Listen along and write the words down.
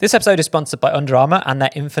This episode is sponsored by Under Armour and their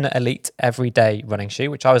Infinite Elite Everyday running shoe,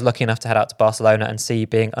 which I was lucky enough to head out to Barcelona and see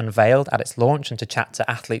being unveiled at its launch and to chat to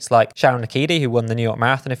athletes like Sharon Nakidi, who won the New York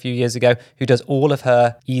Marathon a few years ago, who does all of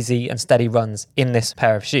her easy and steady runs in this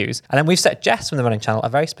pair of shoes. And then we've set Jess from the Running Channel a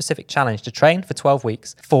very specific challenge to train for 12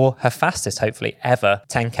 weeks for her fastest, hopefully, ever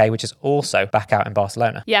 10K, which is also back out in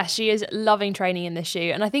Barcelona. Yeah, she is loving training in this shoe.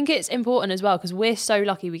 And I think it's important as well because we're so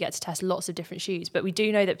lucky we get to test lots of different shoes. But we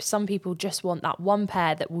do know that some people just want that one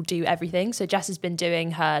pair that will do everything. So Jess has been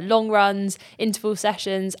doing her long runs, interval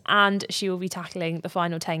sessions, and she will be tackling the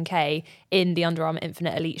final 10K in the Under Armour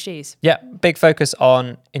Infinite Elite shoes. Yeah, big focus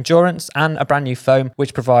on endurance and a brand new foam,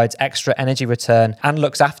 which provides extra energy return and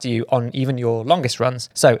looks after you on even your longest runs.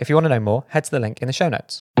 So if you want to know more, head to the link in the show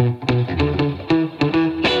notes.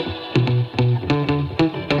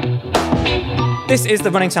 This is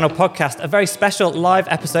the Running Channel podcast, a very special live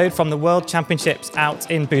episode from the World Championships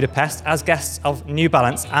out in Budapest as guests of New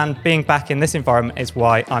Balance, and being back in this environment is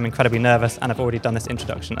why I'm incredibly nervous, and I've already done this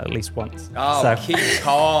introduction at least once. Keep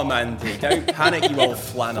calm, Andy. Don't panic, you old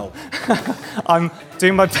flannel. I'm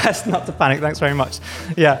doing my best not to panic, thanks very much.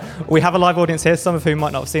 Yeah, we have a live audience here, some of whom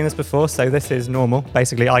might not have seen this before, so this is normal.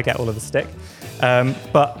 Basically, I get all of the stick.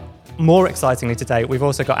 But more excitingly today, we've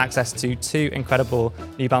also got access to two incredible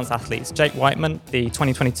New Balance athletes. Jake Whiteman, the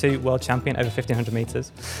 2022 world champion over 1,500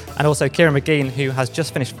 metres, and also Kieran McGean, who has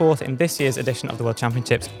just finished fourth in this year's edition of the World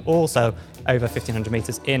Championships, also over 1,500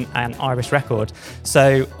 metres in an Irish record.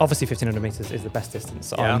 So obviously 1,500 metres is the best distance.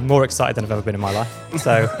 So I'm more excited than I've ever been in my life.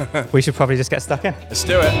 So we should probably just get stuck in. Let's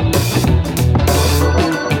do it.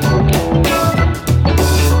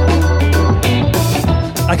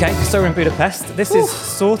 Okay, so we're in Budapest. This is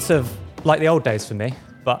sort of like the old days for me,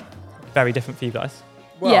 but very different for you guys.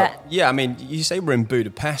 Well, yeah, I mean, you say we're in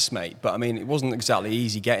Budapest, mate, but I mean, it wasn't exactly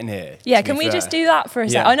easy getting here. Yeah, can we just do that for a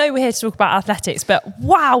sec? I know we're here to talk about athletics, but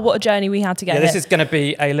wow, what a journey we had to get here. This is going to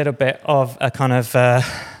be a little bit of a kind of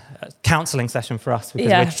counselling session for us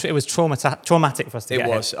because it was traumatic for us to get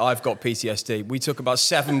here. It was. I've got PTSD. We took about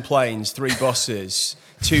 7 planes, 3 buses,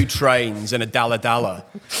 2 trains and a dala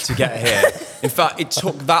to get here. In fact, it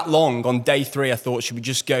took that long. On day 3, I thought, should we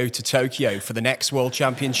just go to Tokyo for the next World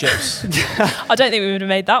Championships? I don't think we would have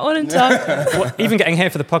made that one in time. Well, even getting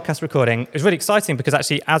here for the podcast recording, it was really exciting because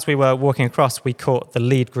actually as we were walking across, we caught the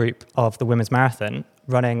lead group of the women's marathon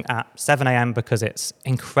running at 7 a.m. because it's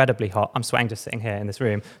incredibly hot. I'm sweating just sitting here in this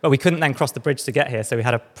room. But we couldn't then cross the bridge to get here, so we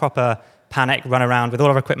had a proper panic run around with all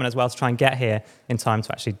our equipment as well to try and get here in time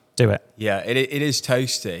to actually do it. Yeah, it is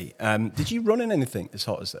toasty. Did you run in anything as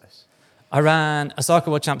hot as this? I ran Osaka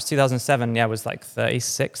World Champs 2007, it was like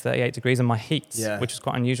 36, 38 degrees, and my heats, which was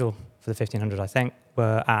quite unusual for the 1,500, I think,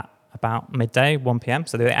 were at about midday, 1 p.m,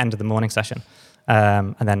 so the end of the morning session.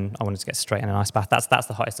 And then I wanted to get straight in an ice bath. That's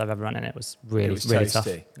the hottest I've ever run in. It was really tough.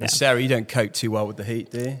 Yeah. Sarah, you don't cope too well with the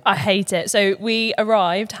heat, do you? I hate it. So we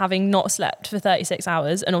arrived having not slept for 36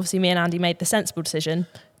 hours, and obviously me and Andy made the sensible decision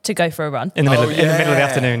to go for a run. In the middle of the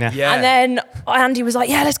afternoon, yeah. And then Andy was like,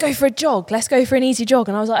 yeah, let's go for a jog. Let's go for an easy jog.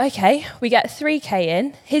 And I was like, okay, we get 3K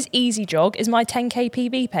in. His easy jog is my 10K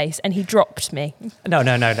PB pace, and he dropped me. No.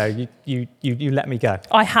 You let me go.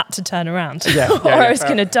 I had to turn around or I was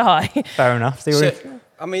going to die. Fair enough.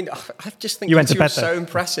 I mean, I just think you went to bed, so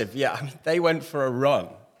impressive. Yeah, I mean, they went for a run.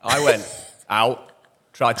 I went out,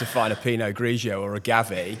 tried to find a Pinot Grigio or a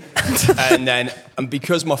Gavi, and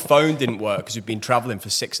because my phone didn't work, because we've been travelling for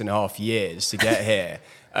 6.5 years to get here,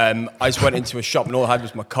 I just went into a shop and all I had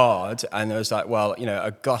was my card, and I was like, well,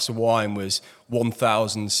 a glass of wine was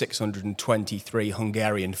 1,623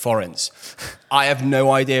 Hungarian forints. I have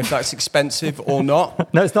no idea if that's expensive or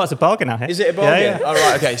not. No, it's not. It's a bargain out here. Is it a bargain? Yeah. All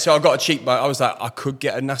right, okay. So I got a cheap bite. I was like, I could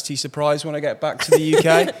get a nasty surprise when I get back to the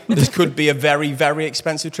UK. This could be a very, very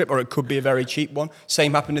expensive trip, or it could be a very cheap one.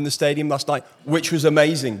 Same happened in the stadium last night, which was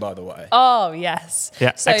amazing, by the way. Oh, yes.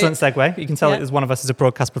 Yeah, so, excellent segue. You can tell that one of us is a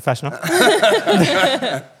broadcast professional.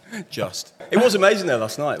 It was amazing there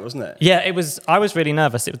last night, wasn't it? Yeah, it was. I was really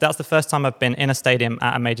nervous. That's the first time I've been in a stadium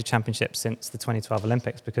at a major championship since the 2012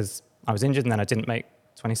 Olympics, because I was injured and then I didn't make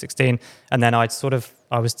 2016, and then I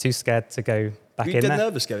was too scared to go back in there. You did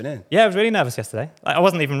nervous going in? Yeah, I was really nervous yesterday. I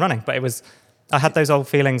wasn't even running, but I had those old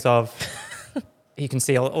feelings of, you can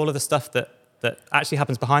see all of the stuff that actually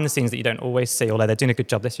happens behind the scenes that you don't always see, although they're doing a good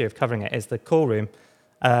job this year of covering it, is the call room.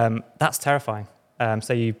 That's terrifying.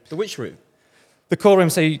 The which room? The call room,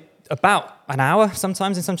 so about an hour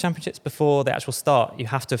sometimes in some championships before the actual start, you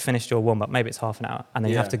have to have finished your warm-up. Maybe it's half an hour. And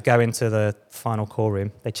then you have to go into the final call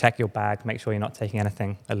room. They check your bag, make sure you're not taking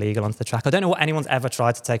anything illegal onto the track. I don't know what anyone's ever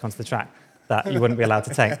tried to take onto the track. that you wouldn't be allowed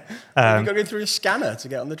to take. You've got to go through a scanner to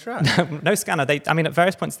get on the track. No scanner. At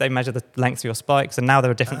various points they measure the length of your spikes, and now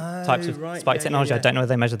there are different types of spike technology. I don't know if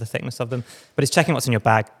they measure the thickness of them, but it's checking what's in your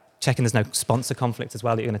bag, checking there's no sponsor conflict as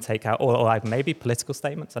well that you're going to take out, or like maybe political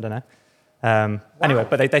statements. I don't know. Anyway,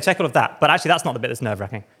 but they check all of that. But actually, that's not the bit that's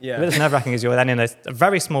nerve-wracking. Yeah. The bit that's nerve-wracking is you're then in a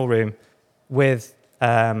very small room with,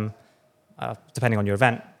 depending on your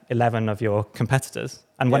event, 11 of your competitors.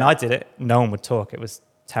 And when I did it, no one would talk. It was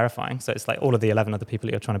terrifying. So it's like all of the 11 other people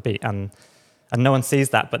that you're trying to beat, and no one sees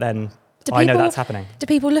that. But then I know that's happening. Do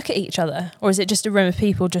people look at each other, or is it just a room of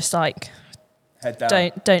people just like, head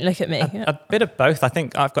down? Don't look at me? A bit of both. I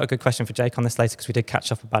think I've got a good question for Jake on this later because we did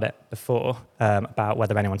catch up about it before, about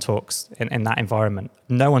whether anyone talks in that environment.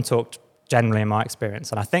 No one talked generally in my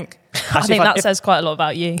experience, and I think that says quite a lot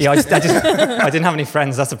about you. Yeah, I didn't have any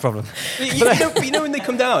friends. That's a problem. You know when they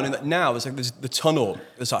come down, and now there's the tunnel.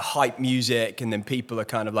 There's like hype music, and then people are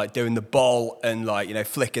kind of like doing the bolt and like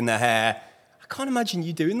flicking their hair. I can't imagine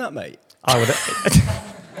you doing that, mate. I would.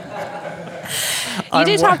 You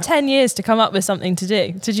did have 10 years to come up with something to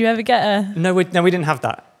do. Did you ever get a... No, we didn't have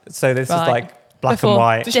that. So this is like black Before, and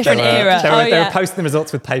white. different era. They were posting the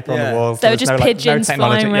results with paper on the walls. There were just pigeons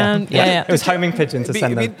flying around. Yeah. It was homing pigeons to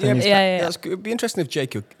send them. It'd be interesting if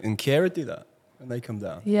Jake and Kira do that when they come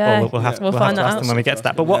down. Yeah, we'll have we'll to find that ask out them when we get to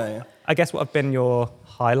that. But I guess what have been your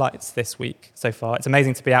highlights this week so far? It's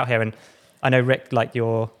amazing to be out here, and I know Rick, like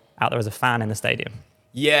you're out there as a fan in the stadium.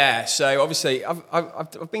 Yeah, so obviously I've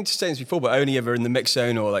been to stadiums before, but only ever in the mix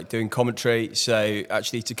zone or like doing commentary. So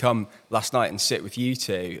actually to come last night and sit with you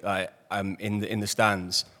two in the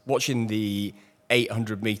stands watching the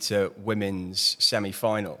 800-meter women's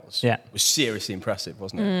semi-finals was seriously impressive,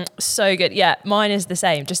 wasn't it? So good. Yeah, mine is the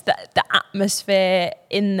same. Just the atmosphere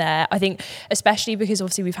in there. I think especially because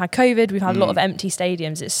obviously we've had COVID, we've had a lot of empty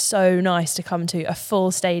stadiums. It's so nice to come to a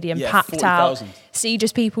full stadium, packed 40,000. out, see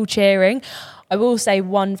just people cheering. I will say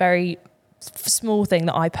one very small thing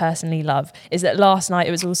that I personally love is that last night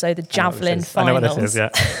it was also the javelin finals. I know what this is, yeah.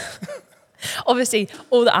 Obviously,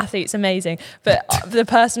 all the athletes amazing, but the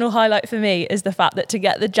personal highlight for me is the fact that to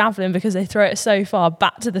get the javelin, because they throw it so far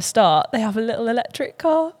back to the start, they have a little electric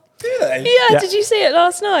car. Do they? Yeah, did you see it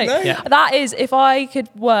last night? No. Yeah. That is, if I could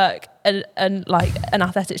work an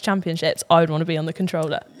athletics championships, I would want to be on the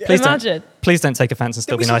controller. Yeah. Imagine. Please don't take offence and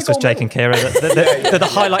still be nice to Jake and Kira. The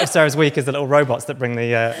highlight of Sarah's week is the little robots that bring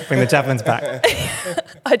the javelins back.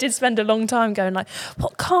 I did spend a long time going like,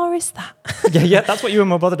 what car is that? yeah, that's what you were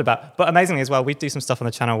more bothered about. But amazingly as well, we do some stuff on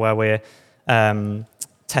the channel where we're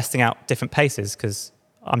testing out different paces, because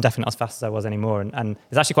I'm definitely not as fast as I was anymore. And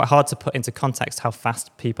it's actually quite hard to put into context how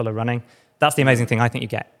fast people are running. That's the amazing thing I think you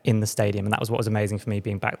get in the stadium. And that was what was amazing for me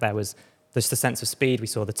being back there, was just the sense of speed. We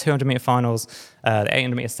saw the 200-meter finals, the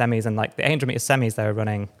 800-meter semis, and like the 800-meter semis, they were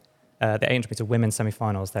running, the 800-meter women's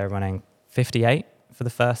semi-finals, they were running 58 for the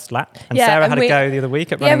first lap. And Sarah had a go the other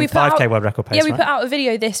week at running 5K world record pace. Yeah, we put out a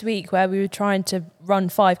video this week where we were trying to run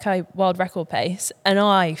 5K world record pace, and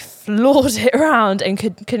I floored it around and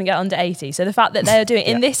couldn't get under 80. So the fact that they're doing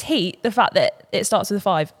in this heat, the fact that it starts with a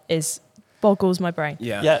 5 boggles my brain.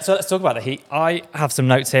 Yeah, so let's talk about the heat. I have some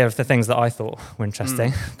notes here of the things that I thought were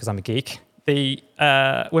interesting, because I'm a geek. The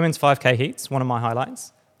women's 5K heats, one of my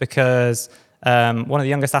highlights, because one of the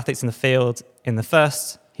youngest athletes in the field in the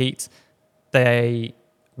first heat, they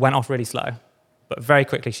went off really slow, but very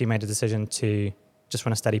quickly she made a decision to just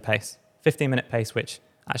run a steady pace. 15-minute pace, which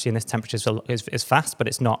actually in this temperature is fast, but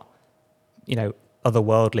it's not,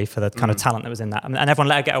 otherworldly for the kind of talent that was in that. And everyone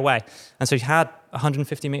let her get away. And so she had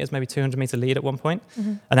 150 metres, maybe 200-metre lead at one point.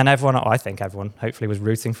 Mm-hmm. And then everyone, hopefully was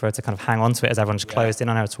rooting for her to kind of hang on to it as everyone just closed in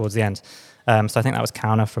on her towards the end. So I think that was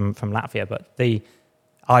Kauna from Latvia. But it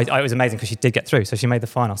was amazing because she did get through. So she made the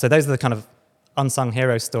final. So those are the kind of unsung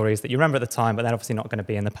hero stories that you remember at the time, but they're obviously not going to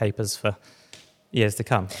be in the papers for years to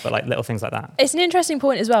come. But like little things like that. It's an interesting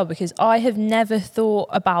point as well, because I have never thought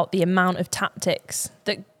about the amount of tactics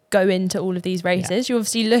that go into all of these races. You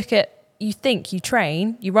obviously you think, you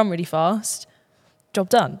train, you run really fast, job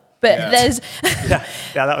done. But there's... yeah,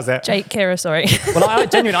 that was it. Jake, Kira, sorry. Well, I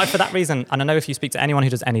genuinely, for that reason, and I know if you speak to anyone who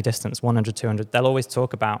does any distance, 100, 200, they'll always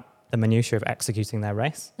talk about the minutiae of executing their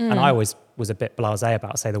race. And I always was a bit blasé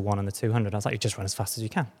about, say, the 1 and the 200. I was like, you just run as fast as you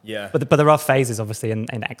can. Yeah. But there are phases, obviously, in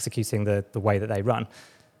executing the way that they run.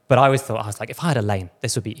 But I always thought, if I had a lane,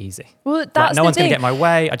 this would be easy. Well, that's no one's going to get in my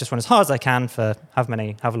way. I just run as hard as I can for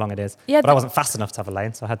however long it is. Yeah, but I wasn't fast enough to have a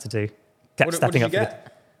lane, so I had to kept stepping up. What did you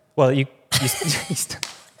get? Well, you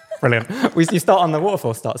Brilliant. You start on the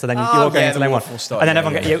waterfall start, so then you all go into lane one. Start, And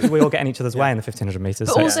then we all get in each other's way in the 1500 metres.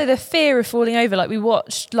 But also the fear of falling over. Like we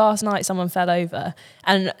watched last night, someone fell over,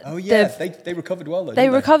 and they recovered well though. They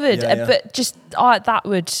recovered, Yeah. but just that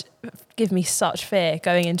would give me such fear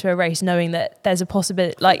going into a race, knowing that there's a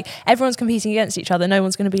possibility. Like everyone's competing against each other. No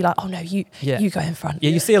one's going to be like, oh no, you go in front.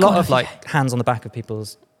 Yeah, you see a lot of like hands on the back of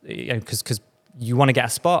people's, because you want to get a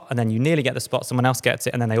spot and then you nearly get the spot, someone else gets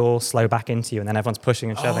it, and then they all slow back into you, and then everyone's pushing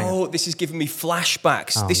and shoving. Oh, this is giving me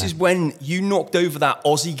flashbacks. Oh, this no. is when you knocked over that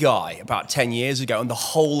Aussie guy about 10 years ago, and the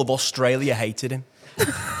whole of Australia hated him.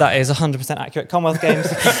 That is 100% accurate. Commonwealth Games.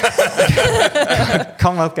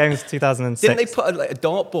 Commonwealth Games 2006. Didn't they put a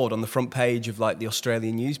dartboard on the front page of like the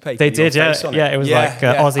Australian newspaper? They with your did, yeah. face on it? Yeah, it was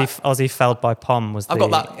Aussie felled by Pom was the... I've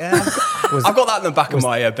got that. Yeah. I've got that in the back of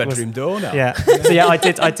my bedroom door now. Yeah. So yeah, I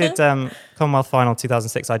did Commonwealth final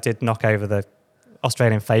 2006. I did knock over the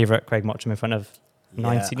Australian favourite Craig Mottram in front of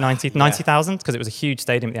 90,000 because it was a huge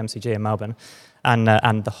stadium at the MCG in Melbourne, and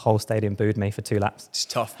the whole stadium booed me for 2 laps. It's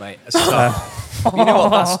tough, mate. It's tough. You know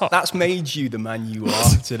what? That's made you the man you are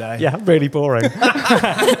today. Yeah, really boring.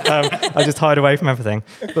 I just hide away from everything.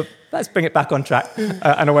 But let's bring it back on track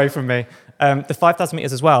and away from me. The 5,000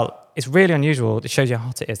 metres as well, it's really unusual. It shows you how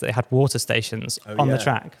hot it is that they had water stations on the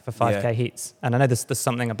track for 5K heats. And I know there's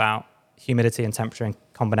something about humidity and temperature in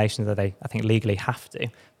combination that they, I think, legally have to.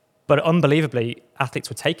 But unbelievably, athletes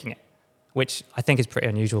were taking it, which I think is pretty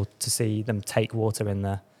unusual to see them take water in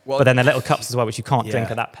the... but then they're little cups as well, which you can't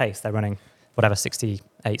drink at that pace. They're running,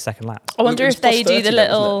 68-second laps. I wonder if they do the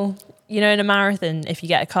little, in a marathon, if you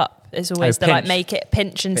get a cup, it's always like make it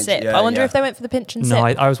pinch and sip. Yeah, I wonder if they went for the pinch and sip. No,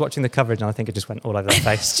 I was watching the coverage and I think it just went all over their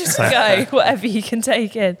face. Just go, whatever you can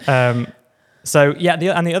take in. So yeah,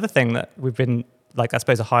 the other thing that we've been, like, I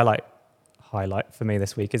suppose a highlight for me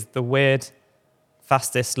this week is the weird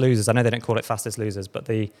fastest losers. I know they don't call it fastest losers, but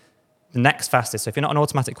the next fastest. So if you're not an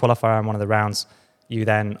automatic qualifier in one of the rounds, you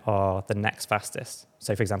then are the next fastest.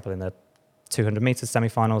 So for example, in the 200 metres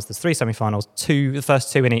semi-finals, there's 3 semi-finals, the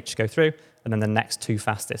first 2 in each go through, and then the next 2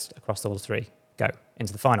 fastest across all 3 go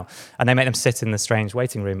into the final. And they make them sit in the strange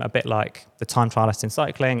waiting room, a bit like the time trialists in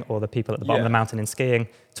cycling or the people at the bottom of the mountain in skiing,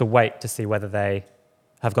 to wait to see whether they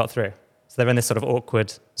have got through. So they're in this sort of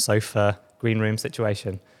awkward sofa, green room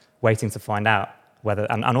situation, waiting to find out whether,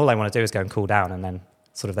 and all they want to do is go and cool down, and then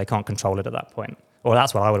sort of they can't control it at that point. Or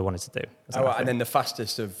that's what I would have wanted to do. And then the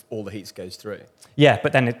fastest of all the heats goes through. Yeah,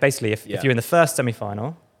 but then basically if you're in the first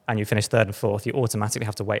semi-final and you finish 3rd and 4th, you automatically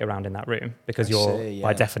have to wait around in that room because you're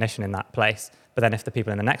by definition in that place. But then if the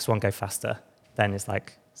people in the next one go faster, then it's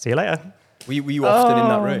like, see you later. Were you often in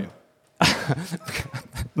that room?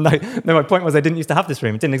 No, my point was they didn't used to have this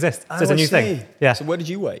room. It didn't exist. So it's a new thing. Yeah. So where did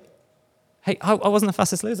you wait? Hey, I wasn't the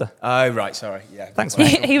fastest loser. Oh, right, sorry. Yeah. Thanks,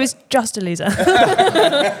 mate. He was just a loser.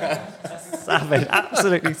 Savage,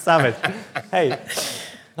 absolutely savage. Hey,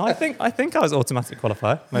 no, I think I was automatic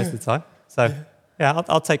qualifier most of the time. So yeah,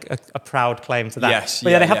 I'll take a proud claim to that. Yes,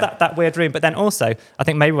 but they have that weird room. But then also, I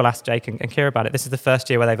think maybe we'll ask Jake and Kira about it. This is the first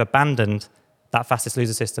year where they've abandoned that fastest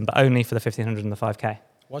loser system, but only for the 1500 and the 5K.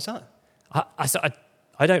 What's that?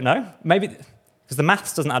 I don't know. Maybe because the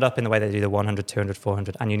maths doesn't add up in the way they do the 100, 200,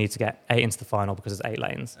 400, and you need to get 8 into the final because there's 8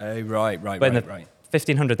 lanes. Oh, right. But in the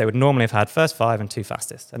 1500, they would normally have had first 5 and 2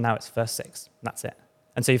 fastest, and now it's first 6. And that's it.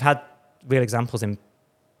 And so you've had real examples in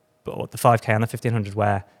the 5K and the 1500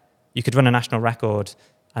 where you could run a national record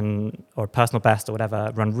or a personal best or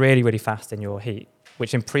whatever, run really, really fast in your heat,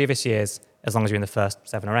 which in previous years, as long as you're in the first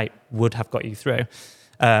 7 or 8, would have got you through.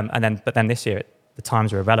 But then this year, the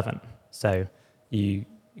times are irrelevant. So you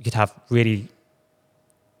could have really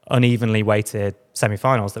unevenly weighted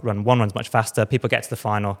semi-finals that one runs much faster. People get to the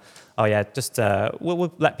final. Oh yeah, just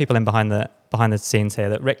we'll let people in behind the scenes here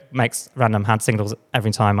that Rick makes random hand signals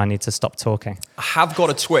every time I need to stop talking. I have got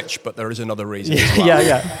a twitch, but there is another reason as well.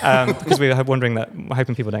 Yeah. Because we're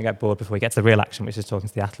hoping people don't get bored before we get to the real action, which is talking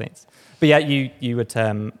to the athletes. But yeah, you would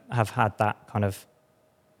have had that kind of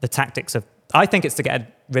the tactics of. I think it's to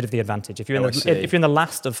get rid of the advantage. If you're in the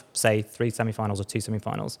last of say 3 semi-finals or 2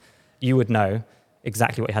 semi-finals, you would know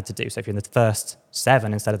exactly what you had to do. So if you're in the first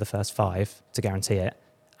 7 instead of the first 5 to guarantee it,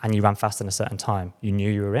 and you ran fast in a certain time, you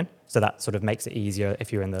knew you were in. So that sort of makes it easier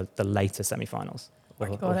if you're in the later semi-finals.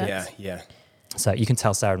 Yeah. So you can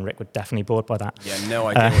tell Sarah and Rick were definitely bored by that. Yeah, no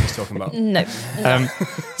idea what he's talking about. No.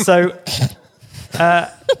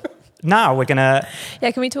 Now we're going to... Yeah,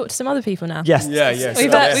 can we talk to some other people now? Yes. Yeah.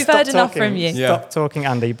 We've heard enough from you. Stop talking,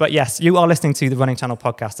 Andy. But yes, you are listening to the Running Channel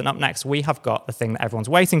podcast. And up next, we have got the thing that everyone's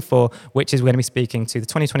waiting for, which is we're going to be speaking to the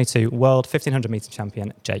 2022 World 1500 metre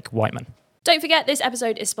champion, Jake Whiteman. Don't forget, this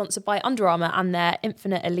episode is sponsored by Under Armour and their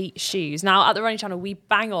Infinite Elite shoes. Now, at the Running Channel, we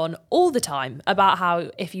bang on all the time about how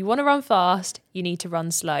if you want to run fast, you need to run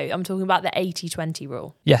slow. I'm talking about the 80-20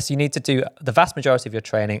 rule. Yes, you need to do the vast majority of your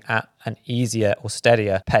training at an easier or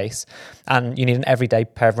steadier pace. And you need an everyday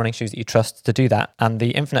pair of running shoes that you trust to do that. And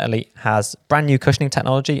the Infinite Elite has brand new cushioning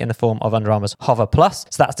technology in the form of Under Armour's Hover Plus.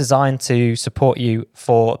 So that's designed to support you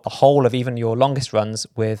for the whole of even your longest runs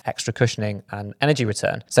with extra cushioning and energy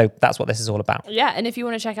return. So that's what this is all about. Yeah, and if you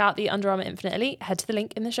want to check out the Under Armour Infinite Elite, head to the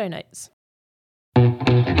link in the show notes.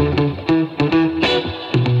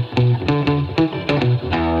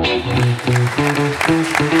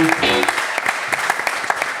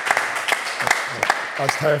 I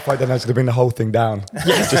was terrified then I was going to bring the whole thing down.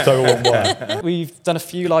 Yes. Just over one word. We've done a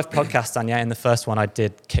few live podcasts, Anya. In the first one, I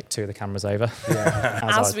did kick two of the cameras over. Yeah.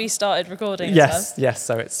 As we started recording. Yes, yes.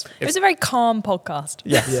 So it was a very calm podcast.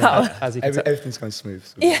 Yes, Yeah. as you can tell. Everything's going smooth.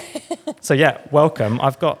 Yeah. So yeah, welcome.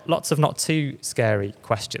 I've got lots of not too scary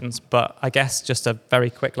questions, but I guess just a very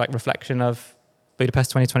quick reflection of Budapest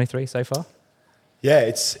 2023 so far. Yeah,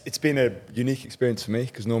 it's been a unique experience for me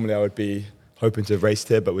because normally I would be hoping to have raced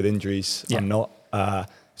here, but with injuries, I'm not.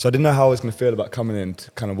 So I didn't know how I was going to feel about coming in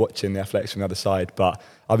to kind of watching the athletics from the other side, but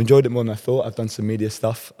I've enjoyed it more than I thought. I've done some media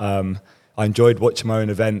stuff. I enjoyed watching my own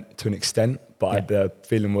event to an extent, but the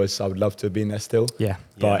feeling was I would love to have been there still. Yeah.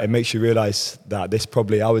 But it makes you realise that this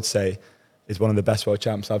probably, I would say, is one of the best world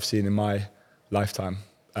champs I've seen in my lifetime.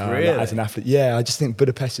 Really? As an athlete. Yeah, I just think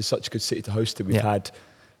Budapest is such a good city to host it. We've had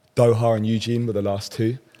Doha and Eugene were the last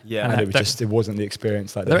two. Yeah. And it wasn't the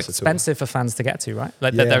experience like they're this expensive for fans to get to, right?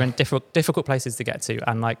 They're in difficult places to get to.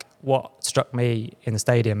 And what struck me in the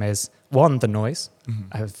stadium is, one, the noise,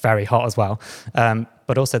 very hot as well,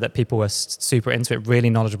 but also that people were super into it, really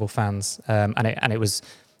knowledgeable fans. And it was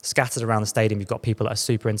scattered around the stadium. You've got people that are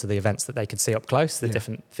super into the events that they could see up close, the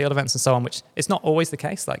different field events and so on, which it's not always the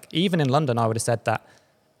case. Even in London, I would have said that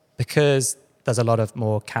because there's a lot of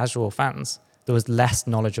more casual fans, there was less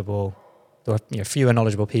knowledgeable. There were fewer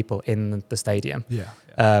knowledgeable people in the stadium. Yeah.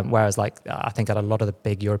 Whereas I think at a lot of the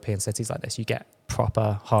big European cities like this, you get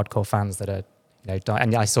proper hardcore fans that are,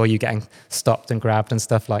 and I saw you getting stopped and grabbed and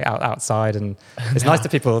stuff outside. And it's nice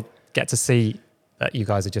that people get to see that you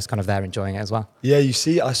guys are just kind of there enjoying it as well. Yeah, you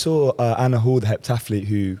see, I saw Anna Hall, the heptathlete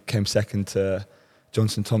who came second to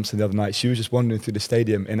Johnson Thompson the other night. She was just wandering through the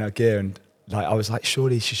stadium in her gear and I was like,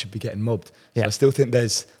 surely she should be getting mobbed. So I still think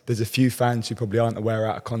there's a few fans who probably aren't aware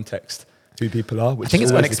out of context who people are, which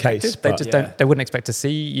is always the case. They just they wouldn't expect to see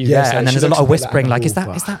you there. And then there's a lot of whispering, could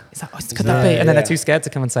that be? And then they're too scared to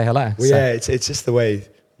come and say hello. Well, yeah, it's just the way,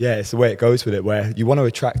 it's the way it goes with it, where you want to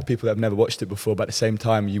attract people that have never watched it before, but at the same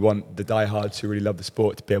time, you want the diehards who really love the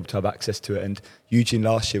sport to be able to have access to it. And Eugene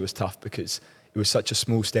last year was tough because it was such a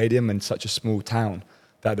small stadium and such a small town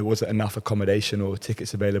that there wasn't enough accommodation or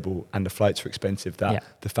tickets available, and the flights were expensive, that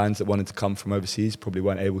the fans that wanted to come from overseas probably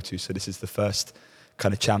weren't able to. So this is the first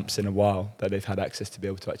kind of champs in a while that they've had access to be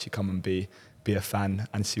able to actually come and be a fan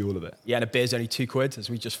and see all of it. Yeah, and a beer's only £2, as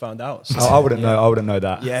we just found out. So. I wouldn't know. I wouldn't know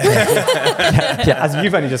that. Yeah. As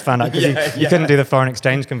you've only just found out because you couldn't do the foreign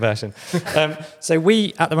exchange conversion. So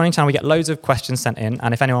we at the Running Channel, we get loads of questions sent in,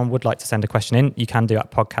 and if anyone would like to send a question in, you can do at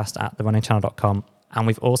podcast@therunningchannel.com. And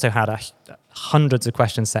we've also had hundreds of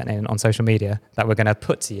questions sent in on social media that we're going to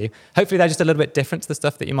put to you. Hopefully they're just a little bit different to the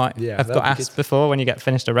stuff that you might have got asked before when you get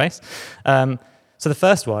finished a race. So the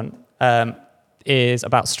first one is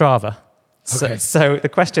about Strava. Okay. So the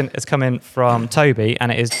question has come in from Toby,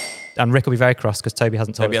 and Rick will be very cross because Toby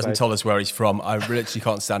hasn't told us where he's from. I literally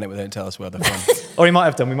can't stand it when they don't tell us where they're from. Or he might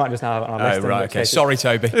have done. We might just now have it on our list. Oh, right, okay. Sorry,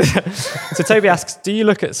 Toby. So Toby asks, do you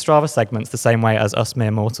look at Strava segments the same way as us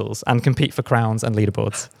mere mortals and compete for crowns and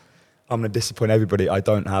leaderboards? I'm going to disappoint everybody. I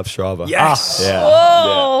don't have Strava. Yes. Yeah. Do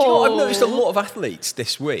you know what? I've noticed a lot of athletes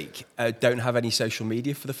this week don't have any social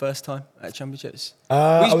media for the first time at championships.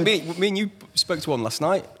 Me and you spoke to one last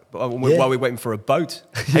night while we were waiting for a boat.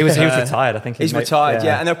 He was retired, I think. He's retired,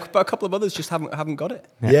 and a couple of others just haven't got it.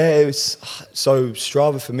 Yeah, it was. So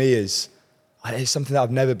Strava for me is something that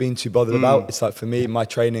I've never been too bothered about. It's for me, my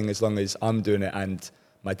training, as long as I'm doing it and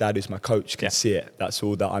my dad, who's my coach, can see it, that's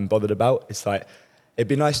all that I'm bothered about. It's it'd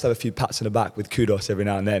be nice to have a few pats on the back with kudos every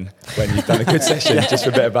now and then when you've done a good session, just for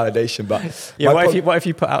a bit of validation. But what if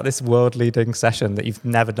you put out this world-leading session that you've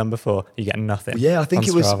never done before? You get nothing. Yeah, I think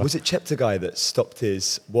it was it Cheptegei that stopped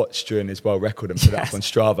his watch during his world record and put it up on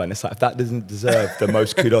Strava, and it's if that doesn't deserve the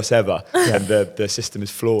most kudos ever, then the system is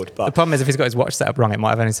flawed. But the problem is if he's got his watch set up wrong, it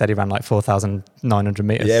might have only said he ran 4,900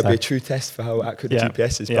 meters. Yeah, it'd be a true test for how accurate the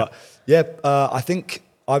GPS is. Yeah. But I think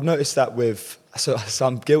I've noticed that so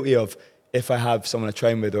I'm guilty of, if I have someone I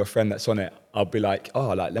train with or a friend that's on it, I'll be like, oh,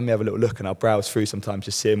 like let me have a little look, and I'll browse through sometimes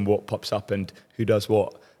just seeing what pops up and who does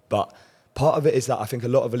what. But part of it is that I think a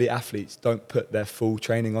lot of elite athletes don't put their full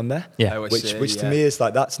training on there, which to me is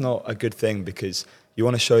like, that's not a good thing, because you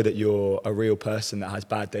want to show that you're a real person that has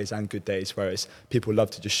bad days and good days, whereas people love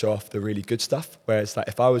to just show off the really good stuff. Whereas like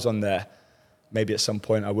if I was on there, maybe at some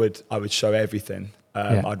point I would show everything.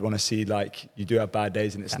 I'd want to see like you do have bad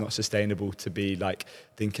days, and it's not sustainable to be like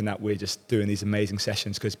thinking that we're just doing these amazing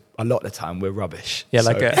sessions, because a lot of the time we're rubbish. Yeah,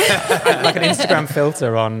 like like an Instagram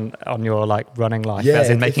filter on your like running life, as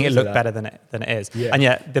in making it look better than it is. Yeah. And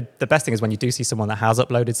yet the best thing is when you do see someone that has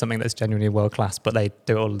uploaded something that's genuinely world class, but they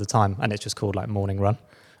do it all the time, and it's just called like morning run.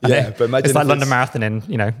 And but imagine it's like London Marathon in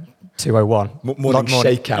 2:01. Morning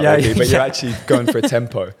shakeout, but you're actually going for a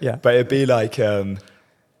tempo. But it'd be like.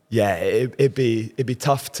 It'd be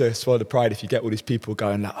tough to swallow the pride if you get all these people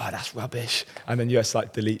going like, oh, that's rubbish, and then you just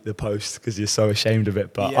like delete the post because you're so ashamed of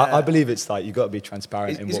it. But I believe it's like you've got to be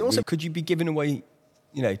transparent. Could you be giving away,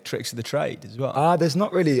 tricks of the trade as well? There's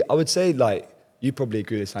not really. I would say like you probably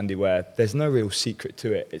agree with this, Andy, where there's no real secret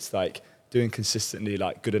to it. It's like doing consistently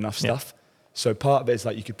like good enough stuff. So part of it is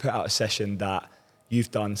like you could put out a session that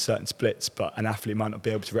you've done certain splits, but an athlete might not be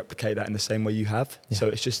able to replicate that in the same way you have. So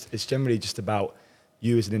it's generally just about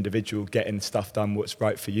you as an individual getting stuff done what's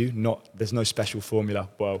right for you. There's no special formula.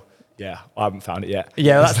 Well, I haven't found it yet.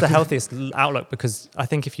 Yeah, that's the healthiest outlook, because I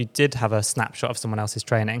think if you did have a snapshot of someone else's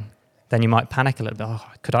training, then you might panic a little bit. Oh,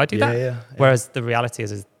 could I do that? Yeah. Whereas the reality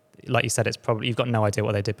is, like you said, it's probably you've got no idea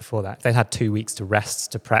what they did before that. They had 2 weeks to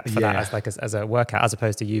rest, to prep for that as a workout, as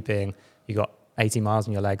opposed to you got 80 miles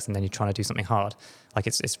on your legs and then you're trying to do something hard. Like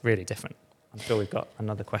it's really different. I'm sure we've got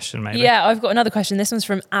another question maybe. Yeah, I've got another question. This one's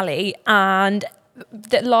from Ali, and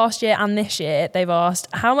that last year and this year they've asked,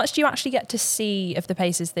 how much do you actually get to see of the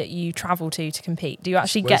places that you travel to compete? Do you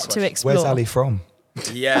actually get to explore? Where's Ali from?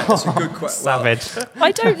 Yeah, that's a good question. Savage.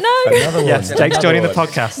 I don't know. Another one. Yes, Jake's joining the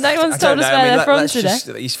podcast. No one's told us where they're from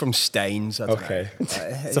today. He's from Staines. I don't know.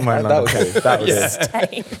 Somewhere in London. That was it.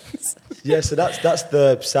 Staines. Yeah, so that's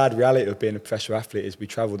the sad reality of being a professional athlete, is we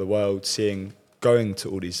travel the world going to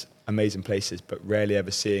all these amazing places, but rarely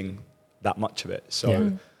ever seeing that much of it.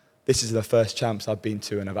 So this is the first champs I've been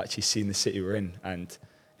to, and I've actually seen the city we're in, and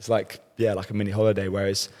it's like a mini holiday.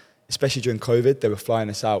 Whereas, especially during COVID, they were flying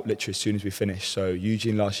us out literally as soon as we finished. So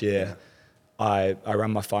Eugene last year, I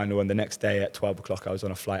ran my final, and the next day at 12 o'clock I was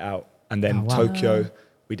on a flight out. And then Tokyo,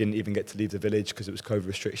 we didn't even get to leave the village because it was COVID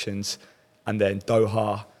restrictions. And then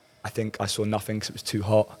Doha, I think I saw nothing because it was too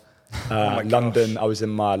hot. London, I was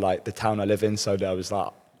in the town I live in, so I was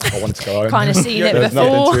like, I wanted to go home. Kind of seen it There's before.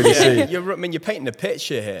 nothing to really see. You're painting a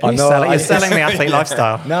picture here. I know. You're selling the athlete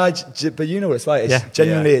lifestyle. No, but you know what it's like. It's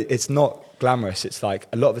genuinely, it's not glamorous. It's like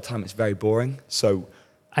a lot of the time it's very boring. So,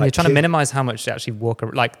 and you're trying to minimize how much you actually walk.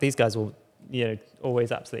 Like these guys will,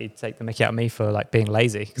 always absolutely take the mickey out of me for like being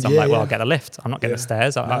lazy, because I'm I'll get a lift. I'm not getting the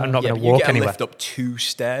stairs. I'm not going to walk anywhere. Lift up 2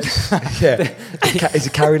 stairs. Is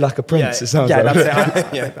it carry like a prince? It sounds like.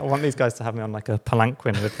 That's it. I want these guys to have me on like a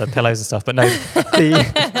palanquin with the pillows and stuff. But no,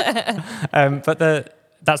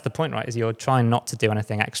 that's the point, right? Is you're trying not to do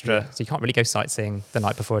anything extra, so you can't really go sightseeing the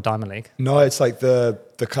night before a Diamond League. No, it's like the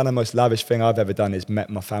kind of most lavish thing I've ever done is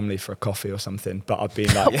met my family for a coffee or something. But I've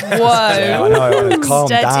been like, whoa, I know, calm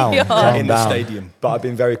down in the stadium. But I've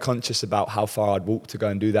been very conscious about how far I'd walk to go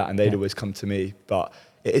and do that, and they'd always come to me. But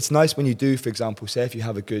it's nice when you do, for example, say if you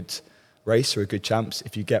have a good race or a good champs,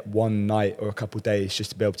 if you get one night or a couple of days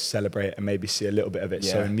just to be able to celebrate and maybe see a little bit of it.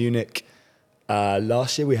 So in Munich,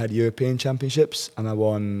 last year we had European Championships, and I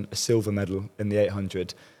won a silver medal in the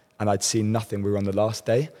 800, and I'd seen nothing. We were on the last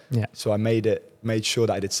day. So I made sure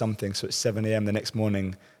that I did something. So at 7 a.m. the next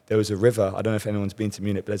morning, there was a river. I don't know if anyone's been to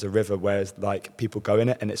Munich, but there's a river where like people go in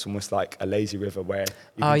it, and it's almost like a lazy river where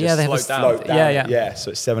you can just float down. Yeah.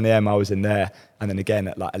 So at 7 a.m. I was in there, and then again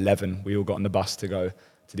at like 11 we all got on the bus to go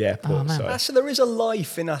to the airport. So there is a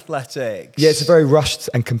life in athletics. Yeah, it's a very rushed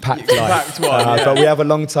and compact life. But we have a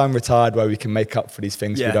long time retired where we can make up for these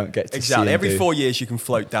things we don't get to see. Every 4 years you can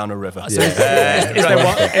float down a river.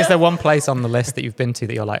 Is there one place on the list that you've been to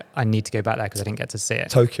that you're like, I need to go back there because I didn't get to see it?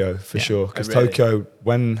 Tokyo, for sure. Because Tokyo,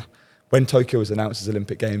 when Tokyo was announced as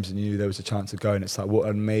Olympic Games and you knew there was a chance of going, it's like, what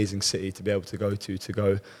an amazing city to be able to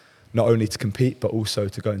go not only to compete, but also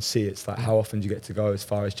to go and see. It's like, how often do you get to go as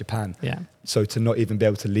far as Japan? So to not even be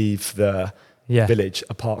able to leave the village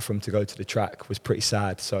apart from to go to the track was pretty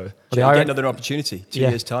sad. So you get another opportunity, 2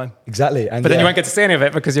 years' time. Exactly. But then you won't get to see any of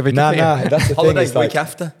it because you'll be that's the holiday thing. Week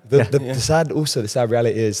after. The sad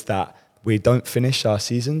reality is that we don't finish our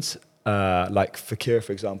seasons. Like for Kira,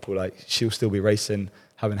 for example, like she'll still be racing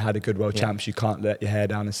having had a good World Champs, you can't let your hair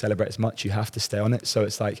down and celebrate as much. You have to stay on it. So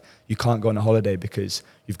it's like you can't go on a holiday because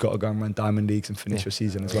you've got to go and run Diamond Leagues and finish your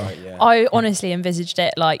season as well. Right, yeah. I honestly envisaged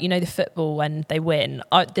it like, you know, the football when they win.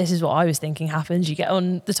 This is what I was thinking happens. You get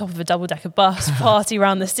on the top of a double-decker bus, party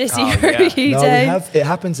around the city for a few No, days. it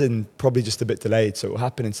happens in probably just a bit delayed. So it will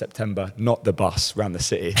happen in September, not the bus around the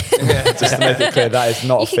city. Just to make it clear, that is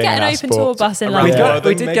not You a can thing get in an our open sport. tour bus in Around We, the London. world.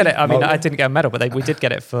 we did get it. I mean, Oh. I didn't get a medal, but we did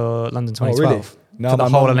get it for London Oh, 2012. really? No, For the my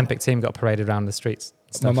whole mum- Olympic team got paraded around the streets.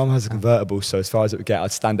 My mum has a convertible, so as far as it would get,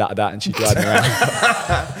 I'd stand out of that and she'd drive me around.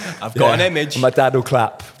 I've got an image. And my dad will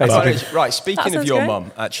clap. Basically. Right, speaking That of sounds your great.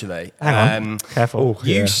 mum, actually. Hang on. Careful. Oh,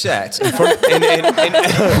 You yeah. set in front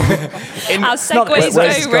in As not- segues where's go,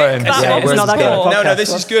 this Rick, going? that Yeah, was where's this going? poor. No,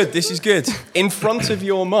 this is good. This is good. In front of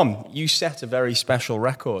your mum, you set a very special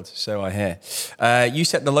record, so I hear. You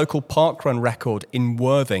set the local parkrun record in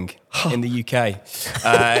Worthing in the UK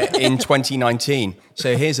in 2019.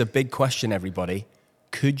 So here's a big question, everybody.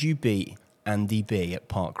 Could you beat Andy B at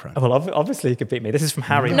parkrun? Well, obviously you could beat me. This is from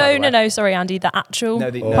Harry. by No, the no, way. no, sorry, Andy, the actual No,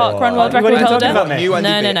 the- parkrun world What are record you talking holder. about me? You, Andy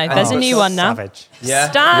No, B. no, no, there's a new one now. Savage. Yeah?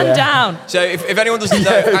 Stand Yeah. down. So if anyone doesn't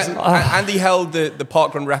know, Andy held the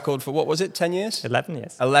parkrun record for, what was it, 10 years? 11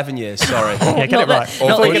 years. 11 years, sorry. Yeah, get Not it right. that- I thought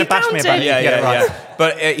you were going to bash me about it. Yeah, You get it right.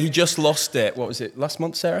 But he just lost it. What was it, last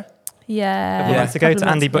month, Sarah? Yeah. Yeah, to go couple to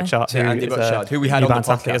of Andy months ago. Butchart, To Andy is a Butchart, who we had New on the Balance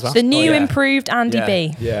athlete podcast. as well. The new Oh, yeah. improved Andy Yeah.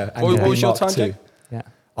 B. Yeah. What was your Mark time, II. Jake? Yeah.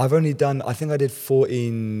 I've only done, I think I did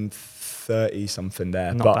 14:30 something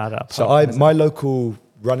there. Not but, bad at So park, is it? my local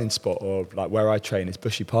running spot, or like where I train, is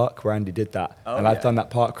Bushy Park, where Andy did that. Oh, and yeah. I've done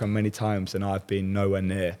that park run many times and I've been nowhere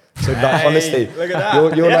near. So like, honestly, look at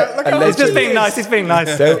that. you're Yeah, like look a how- He's just legend. being nice. He's being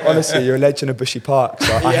nice. So, honestly, you're a legend of Bushy Park.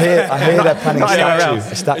 So I hear they're planning a Not anywhere statue, else.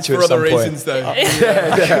 a It's statue for at some other point. reasons, though.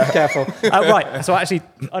 Careful. Right. So actually,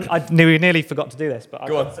 I nearly forgot to do this, but I've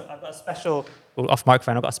Go got a special, off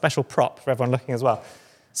microphone, I've got a special prop for everyone looking as well.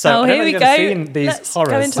 So Oh, I don't here know if we you've go. ever seen these Let's go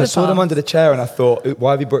horrors. into I the saw them past. under the chair and I thought,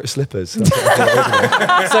 why have you brought your slippers? That's what I thought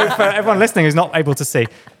originally. So for everyone listening who's not able to see,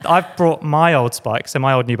 I've brought my old spikes, so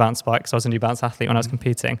my old New Balance spikes. I was a New Balance athlete when I was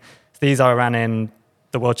competing. These I ran in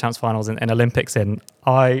the World Champs finals in Olympics I'm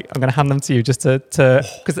going to hand them to you just to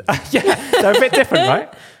because yeah, they're a bit different,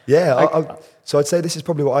 right? Yeah, so I'd say this is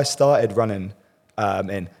probably what I started running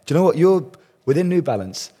in. Do you know what? You're within New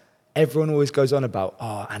Balance. Everyone always goes on about,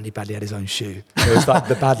 Andy Badley had his own shoe. It was like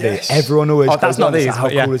the Badley. Yes. Everyone always Oh, goes that's not on. It's these, like, how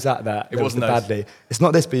but yeah. cool is that? That It was wasn't the those. Badley. It's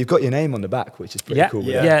not this, but you've got your name on the back, which is pretty Yeah, cool.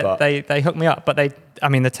 With yeah. it, yeah. but They hooked me up, but I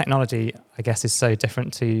mean, the technology I guess is so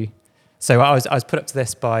different to. So I was put up to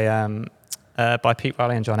this by Pete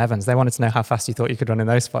Riley and John Evans. They wanted to know how fast you thought you could run in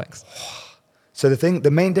those spikes. So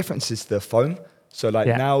the main difference is the foam. So like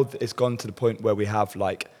Yeah. now it's gone to the point where we have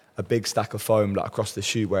like a big stack of foam like across the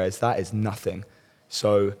shoe, whereas that is nothing.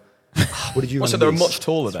 So what did you? Also, run they're these? much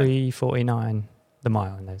taller then. 3:49 the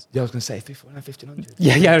mile in those. Yeah, I was going to say 1500.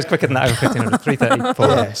 Yeah, it was quicker than that over 1500. 3:34.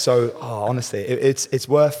 Yeah. So honestly, it's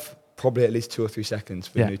worth probably at least 2 or 3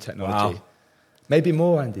 seconds with Yeah. new technology. Wow. Maybe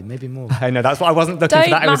more, Andy. Maybe more. I know that's what I wasn't looking Don't for.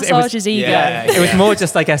 That massage his ego. Yeah. It was more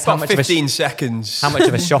just, I guess, how About much of 15 seconds. how much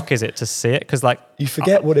of a shock is it to see it? Because like You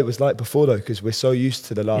forget what it was like before, though, because we're so used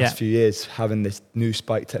to the last Yeah. few years having this new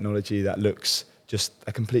spike technology that looks just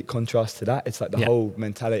a complete contrast to that. It's like the Yeah. whole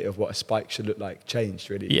mentality of what a spike should look like changed,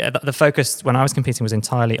 really. yeah, the focus when I was competing was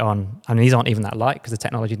entirely on. I mean, these aren't even that light because the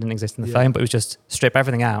technology didn't exist in the Yeah. foam, but it was just strip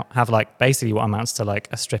everything out, have like basically what amounts to like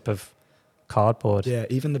a strip of cardboard. Yeah,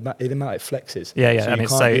 even the amount it flexes. Yeah, yeah, So I you mean,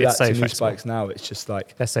 can't so do it's that so to new flexible. spikes now. It's just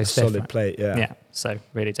like They're so a stiff, solid right? plate. Yeah. Yeah, so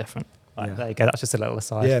really different. Right, Yeah. there you go. That's just a little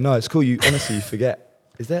aside. Yeah, no, it's cool. You honestly you forget.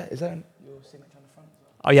 Is there your signature on the front?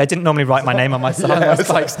 Oh yeah, I didn't normally write my name on my my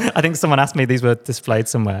spikes. I think someone asked me these were displayed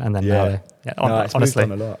somewhere, and then now they're, No, it's honestly,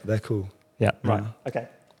 moved on a lot. They're cool. yeah, right. Okay,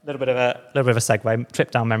 a little bit of a segue,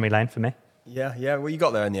 trip down memory lane for me. Yeah, well, you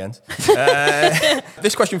got there in the end.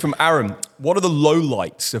 This question from Aaron. What are the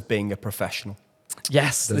lowlights of being a professional?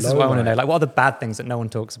 Yes, The this is what I want to lowlight. know. Like, what are the bad things that no one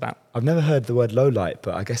talks about? I've never heard the word low light,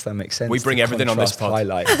 but I guess that makes sense. We bring to everything on this contrast pod.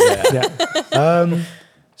 highlight. Yeah. Yeah,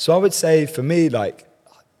 So I would say for me, like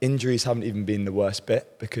injuries haven't even been the worst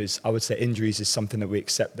bit because I would say injuries is something that we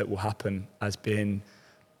accept that will happen as being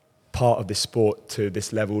part of this sport to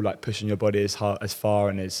this level, like pushing your body as hard, as far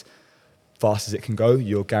and as fast as it can go.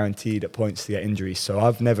 You're guaranteed at points to get injuries. So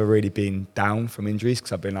I've never really been down from injuries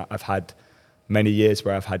because I've had many years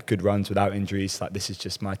where I've had good runs without injuries. Like this is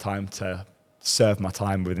just my time to serve my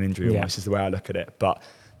time with an injury. Yeah. Almost is the way I look at it. But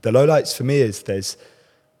the lowlights for me is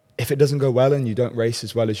if it doesn't go well and you don't race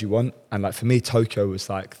as well as you want, and like for me, Tokyo was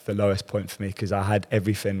like the lowest point for me because I had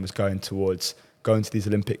everything was going towards going to these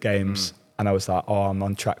Olympic Games, and I was like, oh, I'm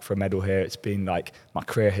on track for a medal here. It's been like my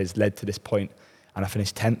career has led to this point, and I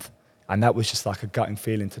finished 10th. And that was just like a gutting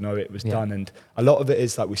feeling to know it was done. And a lot of it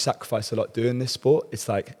is like we sacrifice a lot doing this sport. It's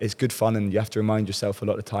like, it's good fun, and you have to remind yourself a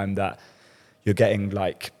lot of the time that you're getting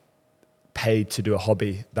like paid to do a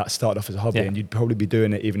hobby that started off as a hobby, and you'd probably be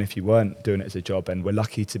doing it even if you weren't doing it as a job. And we're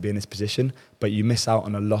lucky to be in this position, but you miss out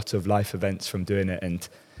on a lot of life events from doing it. And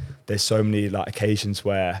there's so many like occasions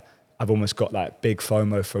where I've almost got like big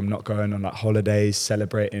FOMO from not going on like holidays,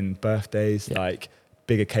 celebrating birthdays, like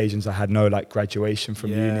big occasions. I had no like graduation from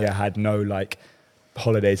uni. I had no like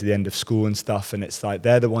holidays at the end of school and stuff. And it's like,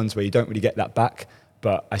 they're the ones where you don't really get that back.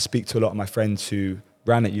 But I speak to a lot of my friends who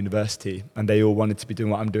ran at university, and they all wanted to be doing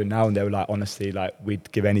what I'm doing now. And they were like, honestly, like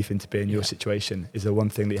we'd give anything to be in your situation. Is the one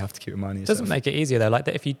thing that you have to keep reminding yourself. It doesn't make it easier though. Like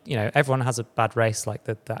that if you know, everyone has a bad race like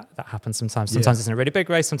that happens sometimes. Sometimes it's in a really big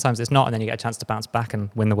race, sometimes it's not. And then you get a chance to bounce back and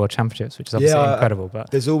win the world championships, which is obviously incredible. But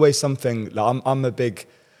there's always something, like I'm a big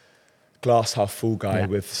glass half full guy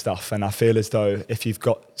with stuff, and I feel as though if you've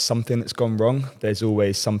got something that's gone wrong, there's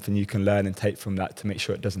always something you can learn and take from that to make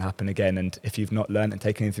sure it doesn't happen again. And if you've not learned and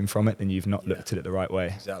taken anything from it, then you've not looked at it the right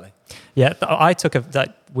way. Exactly. Yeah,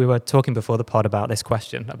 we were talking before the pod about this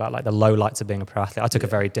question about like the low lights of being a pro athlete. I took a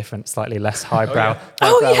very different, slightly less highbrow.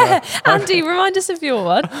 Andy, remind us of your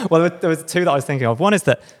one. Well, there was two that I was thinking of. One is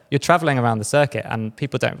that you're traveling around the circuit, and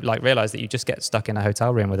people don't like realize that you just get stuck in a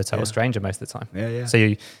hotel room with a total stranger most of the time. So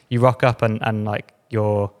you rock up and like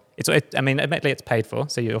admittedly it's paid for,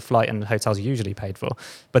 so your flight and hotels are usually paid for.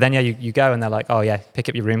 But then you go and they're like, oh yeah, pick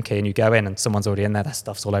up your room key, and you go in and someone's already in there. Their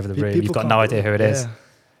stuff's all over the room. You've got no idea who it is.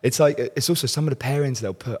 It's like, it's also some of the pairings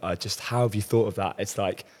they'll put are just, how have you thought of that? It's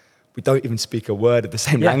like, we don't even speak a word of the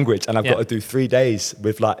same language, and I've got to do 3 days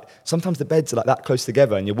with like, sometimes the beds are like that close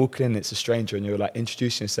together, and you're walking in and it's a stranger, and you're like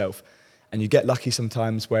introducing yourself, and you get lucky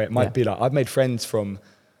sometimes where it might be like, I've made friends from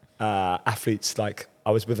athletes. Like I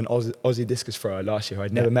was with an Aussie discus thrower last year who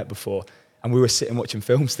I'd never met before, and we were sitting watching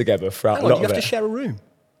films together throughout a lot of it. You have to share a room.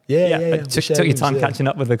 Took your time catching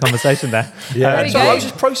up with the conversation there. So I was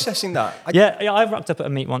just processing that. I rocked up at a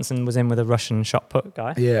meet once and was in with a Russian shot put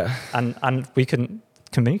guy. And we couldn't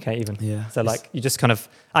communicate even. So like you just kind of,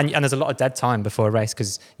 and there's a lot of dead time before a race,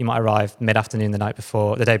 because you might arrive mid-afternoon the day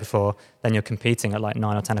before, then you're competing at like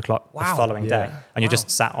 9 or 10 o'clock the following day, and you're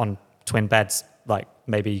just sat on twin beds, like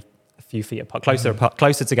maybe a few feet apart,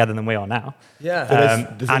 closer together than we are now.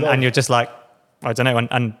 And you're just like, I don't know,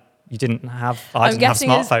 and you didn't have, I didn't have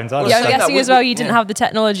smartphones either. I'm guessing as well you didn't have the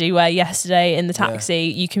technology where yesterday in the taxi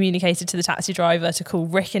you communicated to the taxi driver to call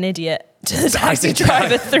Rick an idiot to the taxi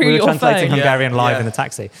driver through your phone. We were translating Hungarian live in the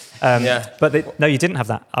taxi. But no, you didn't have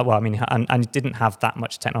that. Well, I mean, and you didn't have that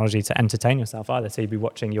much technology to entertain yourself either. So you'd be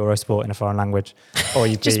watching Eurosport in a foreign language, or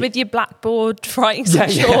you'd just with your blackboard writing some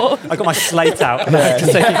short. I got my slate out.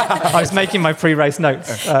 I was making my pre-race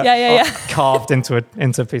notes. Carved into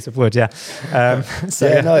a piece of wood.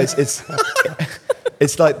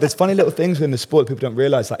 It's like there's funny little things within the sport that people don't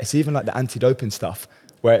realise. Like it's even like the anti-doping stuff,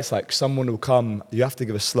 where it's like someone will come, you have to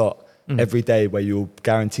give a slot every day where you're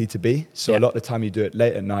guaranteed to be. So a lot of the time you do it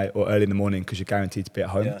late at night or early in the morning because you're guaranteed to be at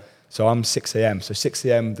home. So I'm 6 a.m. So 6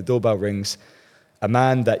 a.m. the doorbell rings. A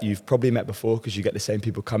man that you've probably met before, because you get the same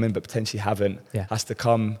people coming but potentially haven't, has to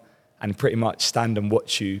come and pretty much stand and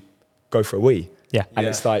watch you go for a wee. And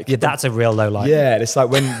it's like, that's a real low light. And it's like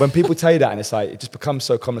when people tell you that, and it's like, it just becomes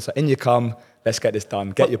so common. It's like, in you come, let's get this done.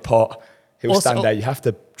 Get your pot. He'll stand there. You have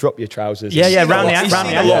to drop your trousers. Round the ankles.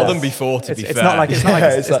 A lot of them before, to be fair.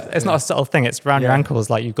 It's not a subtle thing. It's round your ankles.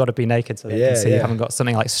 Like you've got to be naked so they can see you haven't got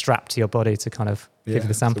something like strapped to your body to kind of give you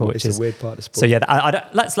the sample, which is a weird part of the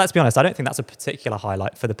sport. So let's be honest. I don't think that's a particular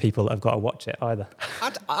highlight for the people that have got to watch it either.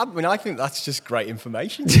 I mean, I think that's just great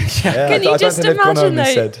information. Can you just imagine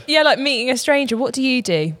though? Like meeting a stranger. What do you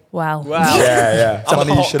do? Wow.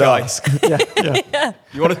 Funny you should ask.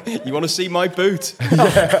 You want to see my boot?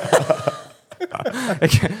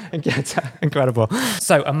 Incredible.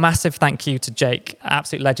 So a massive thank you to Jake,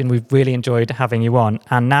 absolute legend. We've really enjoyed having you on.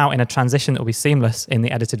 And now in a transition that will be seamless in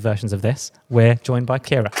the edited versions of this, we're joined by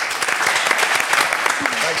Kira.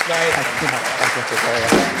 Thanks, mate.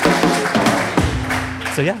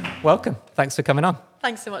 So welcome. Thanks for coming on.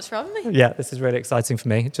 Thanks so much for having me. Yeah, this is really exciting for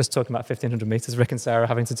me. Just talking about 1,500 metres, Rick and Sarah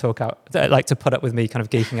having to to put up with me kind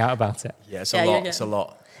of geeking out about it. Yeah, it's a lot. It's a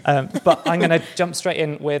lot. But I'm going to jump straight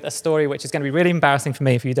in with a story which is going to be really embarrassing for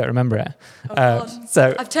me if you don't remember it. Oh, God.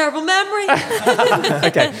 So I have terrible memory.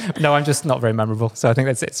 Okay. No, I'm just not very memorable. So I think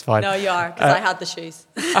it's fine. No, you are, because I had the shoes.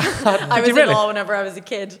 I was in awe whenever I was a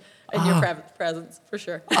kid in your presence, for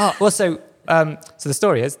sure. So the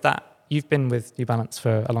story is that you've been with New Balance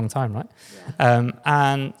for a long time, right? Yeah.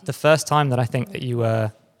 And the first time that I think that you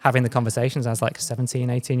were having the conversations as like a 17,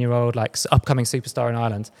 18-year-old, like upcoming superstar in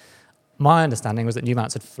Ireland, my understanding was that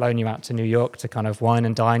Newmounts had flown you out to New York to kind of wine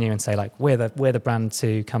and dine you and say like, we're the brand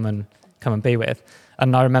to come and be with.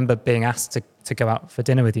 And I remember being asked to go out for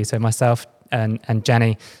dinner with you. So myself and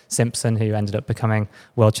Jenny Simpson, who ended up becoming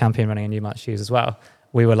world champion running in Newmount shoes as well,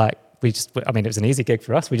 we were like, it was an easy gig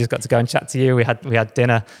for us. We just got to go and chat to you. We had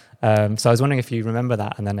dinner. So I was wondering if you remember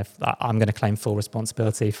that, and then if I'm going to claim full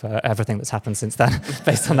responsibility for everything that's happened since then,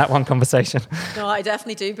 based on that one conversation. No, I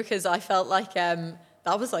definitely do, because I felt like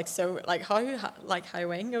that was like so like high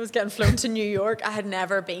wing. I was getting flown to New York. I had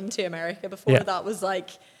never been to America before. Yeah. That was like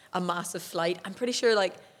a massive flight. I'm pretty sure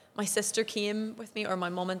like my sister came with me, or my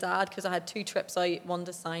mum and dad, because I had 2 trips out, one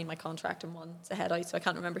to sign my contract and one to head out. So I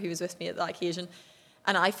can't remember who was with me at that occasion.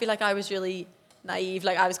 And I feel like I was really naive.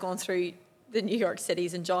 Like I was going through the New York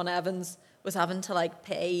cities, and John Evans was having to like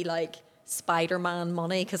pay like Spider-Man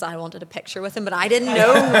money because I wanted a picture with him, but I didn't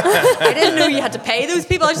know. I didn't know you had to pay those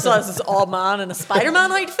people. I just thought this odd man in a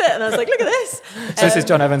Spider-Man outfit, and I was like, look at this. So this is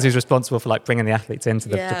John Evans, who's responsible for like bringing the athletes into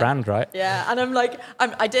the brand, right? Yeah, and I'm like,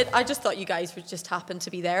 I just thought you guys would just happen to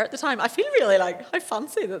be there at the time. I feel really like I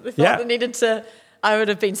fancy that they thought they needed to. I would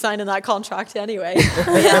have been signing that contract anyway.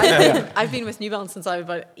 But yeah, I've been with New Balance since I was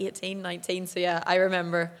about 18, 19. So yeah, I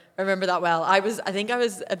remember that well. I think I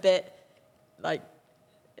was a bit like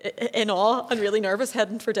in awe and really nervous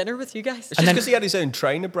heading for dinner with you guys. It's just because he had his own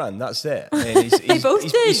trainer brand, that's it. I mean,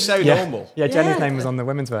 he's so normal. Yeah, Jenny's name was on the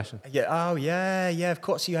women's version. Yeah, oh yeah, of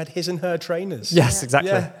course you had his and her trainers. Yes, exactly.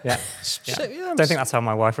 Yeah. So, I don't think that's how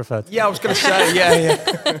my wife referred to it. Yeah, I was going to say,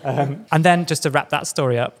 yeah. And then just to wrap that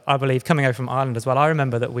story up, I believe coming over from Ireland as well, I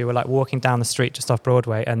remember that we were like walking down the street just off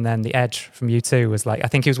Broadway, and then the Edge from U2 was like, I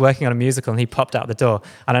think he was working on a musical, and he popped out the door.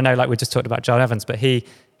 And I know like we just talked about John Evans, but he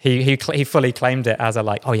fully claimed it as a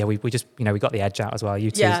like, oh yeah, we just, we got the Edge out as well.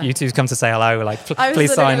 U2's come to say hello, like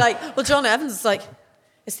please sign. Like, well, John Evans is like,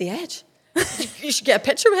 it's the Edge. You should get a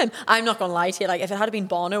picture with him. I'm not going to lie to you. Like, if it had been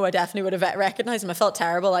Bono, I definitely would have recognised him. I felt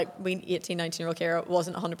terrible. Like, 18, 19-year-old Ciara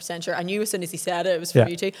wasn't 100% sure. I knew as soon as he said it was from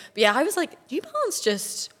U2. But yeah, I was like, New Balance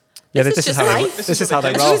just... Yeah, this is how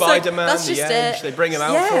they roll. Spider-Man, that's just Edge, they bring him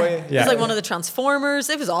out for you. Yeah. It was like one of the Transformers.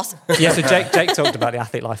 It was awesome. Yeah, so Jake talked about the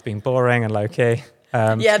athlete life being boring and low-key.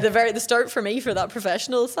 The start for me for that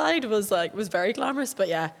professional side was very glamorous, but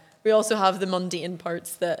yeah, we also have the mundane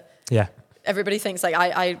parts that everybody thinks. Like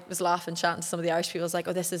I was laughing, chatting to some of the Irish people. I was like,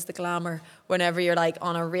 oh, this is the glamour. Whenever you're like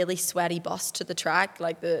on a really sweaty bus to the track,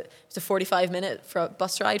 like it's a 45-minute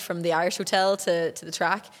bus ride from the Irish hotel to the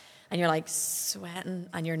track, and you're like sweating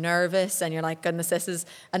and you're nervous and you're like, goodness, this is.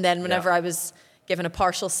 And then whenever I was given a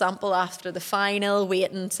partial sample after the final,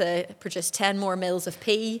 waiting to produce 10 more mils of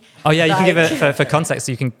pee. Oh yeah, you can give it for context.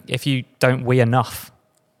 So you can, if you don't wee enough,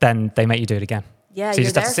 then they make you do it again. Yeah, so you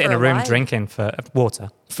just have to sit in a room while. drinking for water.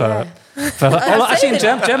 Actually, in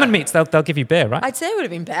German meets, they'll give you beer, right? I'd say it would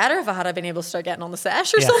have been better if I had been able to start getting on the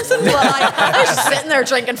sesh or something. But I was just sitting there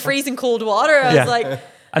drinking freezing cold water. I was like,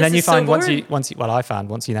 and then you find so once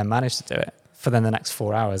you then manage to do it, for then the next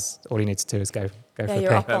 4 hours, all you need to do is go for a pee.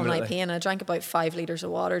 You're up all night peeing. I drank about 5 litres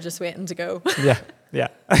of water just waiting to go. Yeah.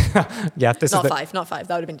 Not five. That would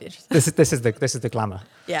have been dangerous. This is the glamour.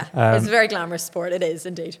 Yeah, it's a very glamorous sport. It is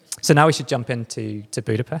indeed. So now we should jump into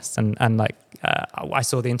Budapest, and like I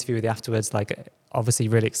saw the interview with you afterwards. Like obviously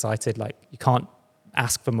really excited. Like you can't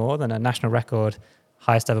ask for more than a national record,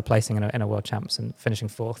 highest ever placing in a world champs, and finishing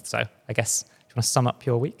 4th. So I guess, do you want to sum up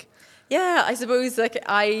your week? Yeah, I suppose like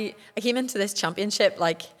I came into this championship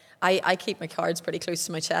like I keep my cards pretty close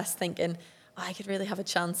to my chest, thinking I could really have a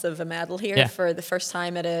chance of a medal here for the first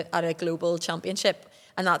time at a global championship,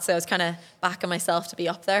 and that's I was kind of backing myself to be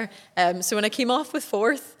up there. So when I came off with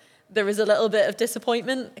 4th, there was a little bit of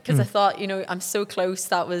disappointment because I thought, I'm so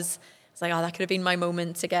close. It's like, oh, that could have been my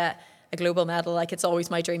moment to get a global medal. Like it's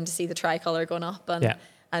always my dream to see the tricolour going up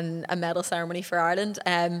and a medal ceremony for Ireland.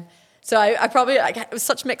 So I probably, it was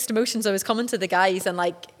such mixed emotions. I was coming to the guys and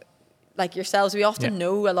like yourselves, we often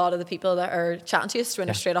know a lot of the people that are chatting to us when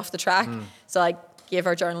they're straight off the track. So I gave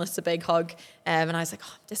our journalists a big hug, and I was like,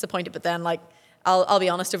 oh, I'm disappointed. But then like, I'll be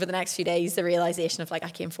honest, over the next few days, the realisation of like I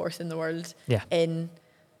came 4th in the world in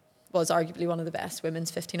was arguably one of the best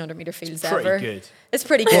women's 1500 metre fields ever. It's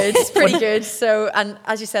pretty good. It's pretty good. So, and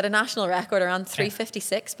as you said, a national record around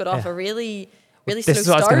 3:56, but off a really slow start. This is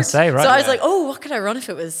what I was going to say, right? So I was like, oh, what could I run if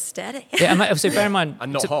it was steady? Yeah, and also bear in mind,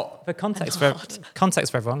 and not hot. For context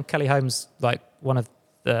for everyone, Kelly Holmes, like one of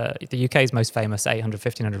the UK's most famous 800,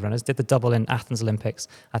 1500 runners, did the double in Athens Olympics.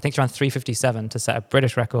 I think she ran 3:57 to set a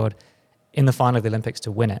British record in the final of the Olympics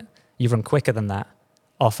to win it. You've run quicker than that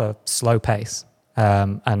off a slow pace.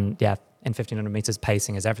 And yeah, in 1500 meters,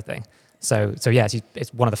 pacing is everything. So yeah,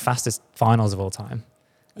 it's one of the fastest finals of all time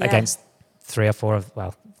against 3 or 4 of,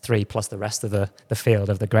 well, 3 plus the rest of the field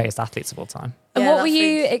of the greatest athletes of all time. And Yeah, what were that's you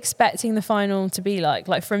really- expecting the final to be like?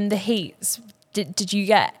 Like from the heats, did you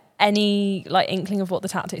get any like inkling of what the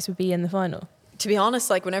tactics would be in the final? To be honest,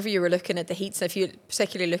 like whenever you were looking at the heats, if you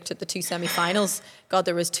particularly looked at the 2 semi-finals, God,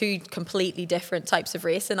 there was 2 completely different types of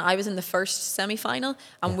racing. I was in the first semi-final,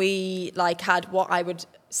 and we like had what I would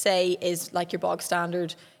say is like your bog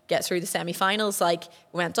standard get through the semi-finals. Like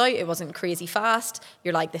we went out, it wasn't crazy fast.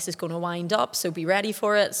 You're like, this is going to wind up, so be ready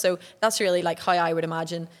for it. So that's really like how I would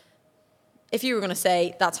imagine. If you were going to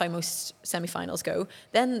say that's how most semi-finals go,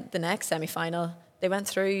 then the next semi-final, they went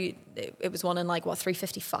through, it was one in like, what,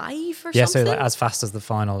 3:55 or Yeah, something? so like as fast as the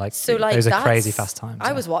final, like, So like those are that's- crazy fast times. I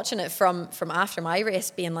yeah. was watching it from after my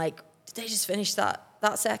race being like, did they just finish that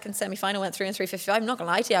second semi-final, went through in 3:55? I'm not going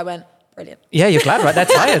to lie to you, I went, brilliant. Yeah, you're glad, right? They're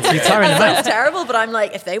tired. You're tiring them Sounds out. terrible, but I'm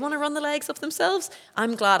like, if they want to run the legs up themselves,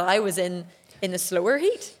 I'm glad I was in the slower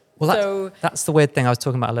heat. Well, So that's the weird thing I was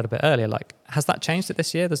talking about a little bit earlier. Like, has that changed it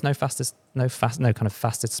this year? There's no kind of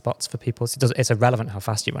fastest spots for people. It's irrelevant how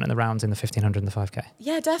fast you run in the rounds in the 1500 and the 5K.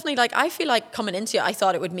 yeah, definitely. Like I feel like coming into it, I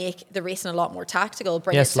thought it would make the racing a lot more tactical,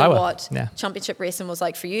 bring Yeah, it slower. to what Yeah. championship racing was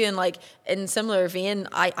like for you. And like in similar vein,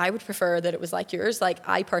 I would prefer that it was like yours. Like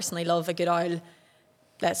I personally love a good old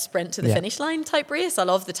let's sprint to the Yeah. finish line type race. I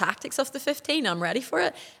love the tactics of the 15. I'm ready for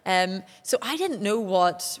it. So I didn't know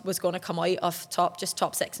what was going to come out of top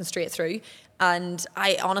 6 and straight through. And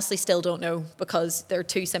I honestly still don't know, because there are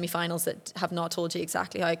 2 semi-finals that have not told you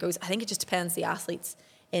exactly how it goes. I think it just depends the athletes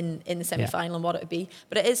in the semi-final and what it would be.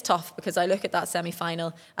 But it is tough, because I look at that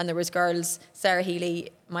semi-final and there was girls, Sarah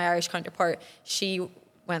Healy, my Irish counterpart, she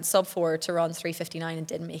went sub 4 to run 3:59 and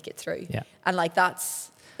didn't make it through. Yeah. And like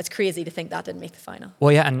it's crazy to think that didn't make the final.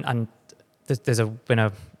 Well, yeah, and there's been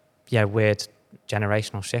a weird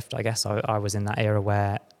generational shift, I guess. I was in that era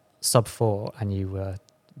where sub 4, and you were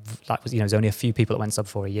like, there's only a few people that went sub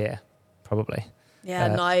 4 a year, probably. Yeah,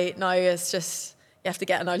 now it's just you have to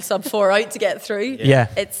get an old sub 4 out to get through. Yeah.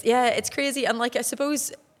 It's crazy. And like I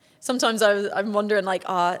suppose sometimes I'm wondering like,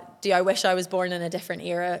 do I wish I was born in a different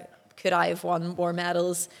era? Could I have won more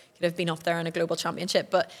medals? Could have been up there in a global championship?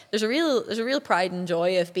 But there's a real pride and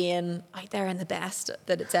joy of being out there in the best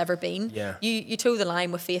that it's ever been. Yeah. You toe the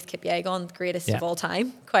line with Faith Kipyegon, the greatest Yeah. of all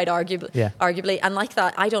time, quite arguably. Yeah. Arguably, and like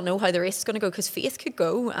that, I don't know how the race is going to go, because Faith could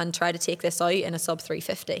go and try to take this out in a sub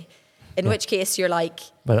 3:50. In which case you're like,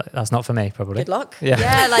 But that's not for me, probably. good luck.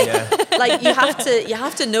 Yeah. Like you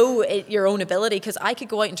have to know your own ability, because I could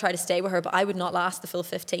go out and try to stay with her, but I would not last the full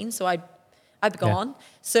 15, so I'd be gone.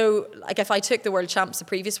 So like if I took the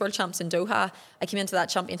previous world champs in Doha, I came into that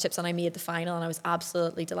championships and I made the final, and I was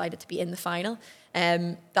absolutely delighted to be in the final.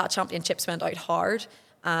 That championships went out hard,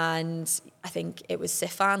 and I think it was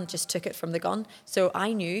Sifan just took it from the gun. So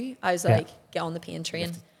I knew, I was like, get on the pain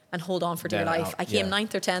train and hold on for dear Down and life. out, I came yeah.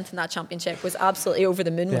 9th or 10th in that championship, was absolutely over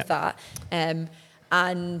the moon with that. And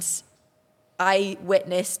I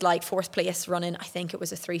witnessed like 4th place running, I think it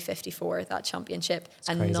was a 3:54 at that championship,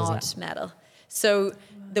 and crazy, isn't not medal. So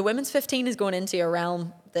the women's 15 is going into a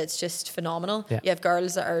realm that's just phenomenal. Yeah. You have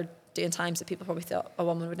girls that are doing times that people probably thought a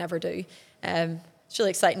woman would never do. It's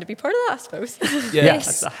really exciting to be part of that, I suppose. Yeah,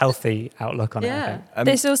 it's a healthy outlook on it, I Yeah. think.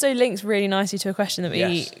 This also links really nicely to a question that we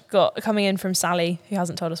Yes. got coming in from Sally, who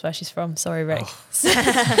hasn't told us where she's from. Sorry, Rick.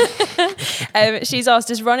 She's asked,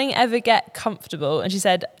 does running ever get comfortable? And she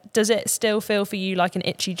said, does it still feel for you like an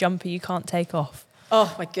itchy jumper you can't take off?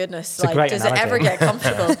 Oh my goodness! It's a great does analogy. it ever get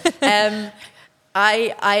comfortable?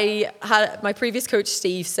 I had my previous coach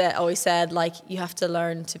Steve always said like you have to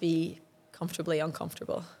learn to be comfortably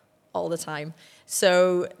uncomfortable all the time.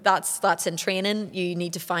 So that's in training. You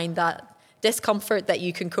need to find that discomfort that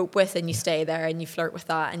you can cope with, and you stay there and you flirt with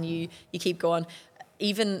that, and you keep going.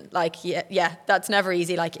 Even like that's never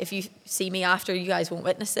easy. Like if you see me after, you guys won't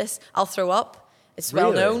witness this, I'll throw up. It's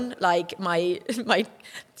well Really? known. Like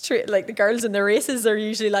like the girls in the races are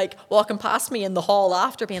usually like walking past me in the hall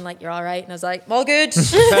after, being like, "You're all right," and I was like, "I'm all good,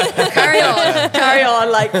 carry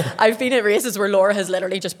on." Like I've been at races where Laura has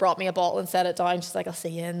literally just brought me a bottle and set it down. She's like, "I'll see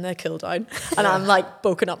you in the cool down," and I'm like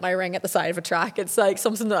boking up my ring at the side of a track. It's like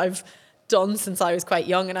something that I've done since I was quite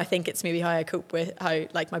young, and I think it's maybe how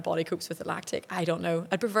my body copes with the lactic. I don't know.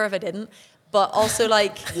 I'd prefer if I didn't. But also,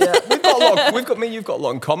 like, Yeah, you've got a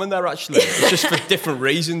lot in common there, actually. It's just for different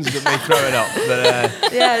reasons that we throw it up.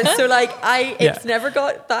 But yeah. So like, it's never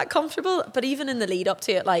got that comfortable. But even in the lead up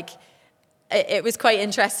to it, like, it was quite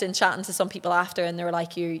interesting chatting to some people after, and they were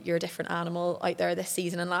like, "You're a different animal out there this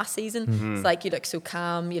season and last season." It's like you look so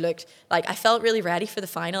calm. You looked like I felt really ready for the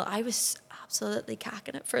final. I was absolutely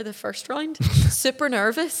cacking it for the first round. Super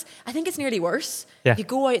nervous. I think it's nearly worse. Yeah. You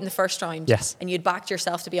go out in the first round Yes. and you'd backed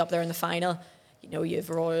yourself to be up there in the final. You know, you've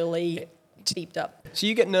royally beeped up. So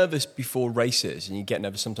you get nervous before races and you get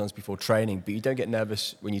nervous sometimes before training, but you don't get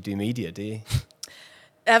nervous when you do media, do you?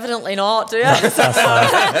 Evidently not, do you? I think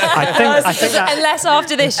that, Unless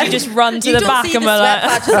after this you just run to You the don't back see and the we're sweat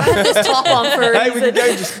like, patches. I had this top on for a Hey, we reason. can go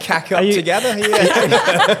and just cack up you- together.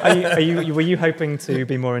 Yeah. were you hoping to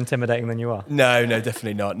be more intimidating than you are? No,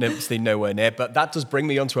 definitely not. Obviously nowhere near. But that does bring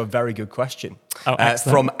me on to a very good question. Oh,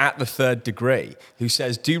 excellent. From At the Third Degree, who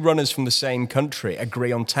says, do runners from the same country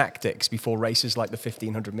agree on tactics before races like the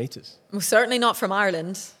 1,500 metres? Well, certainly not from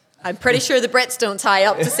Ireland. I'm pretty sure the Brits don't tie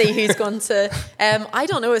up to see who's going to. I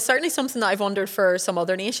don't know. It's certainly something that I've wondered for some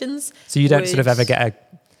other nations. So you don't sort of ever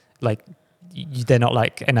get they're not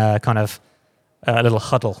like in a kind of a little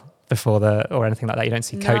huddle before or anything like that. You don't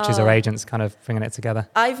see coaches or agents kind of bringing it together.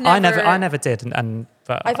 I never did,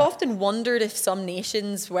 but I've often wondered if some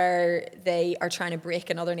nations where they are trying to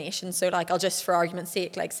break another nation, so like I'll just for argument's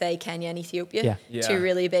sake, like say Kenya and Ethiopia, Yeah. two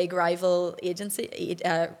really big rival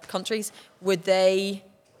countries, would they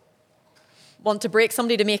want to break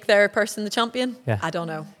somebody to make their person the champion? Yeah. I don't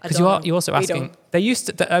know. because you're also We asking. don't. They used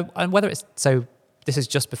to, and whether it's so. This is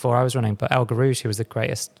just before I was running, but El Garouche, who was the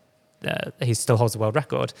greatest, he still holds the world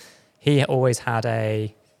record. He always had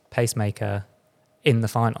a pacemaker in the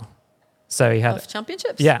final. So he had Of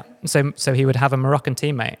championships. Yeah, so he would have a Moroccan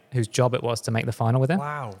teammate whose job it was to make the final with him.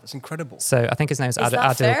 Wow, that's incredible. So I think his name is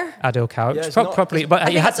that fair? Adil Couch. Yeah, it's not- Probably, but I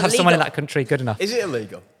you think had to have it's someone in illegal. that country good enough. Is it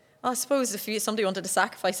illegal? Well, I suppose if somebody wanted to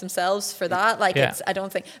sacrifice themselves for that, like Yeah. I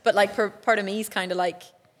don't think. But like part of me is kind of like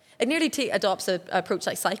it nearly adopts an approach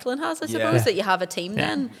like cycling has, I suppose, Yeah. that you have a team Yeah.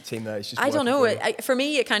 then. Team that is just I don't working know. for you. For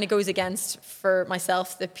me, it kind of goes against, for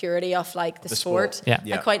myself, the purity of like the sport. Yeah.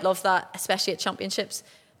 Yeah. I quite love that, especially at championships.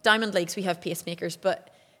 Diamond Leagues, we have pacemakers,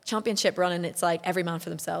 but championship running, it's like every man for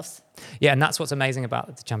themselves. Yeah, and that's what's amazing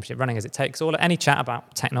about the championship running is it takes any chat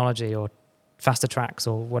about technology or faster tracks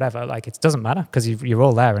or whatever, like it doesn't matter because you're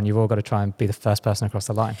all there and you've all got to try and be the first person across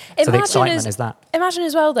the line. So the excitement is that. Imagine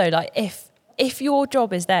as well though, like if your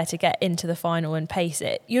job is there to get into the final and pace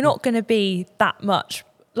it, you're not going to be that much.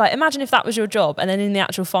 Like imagine if that was your job and then in the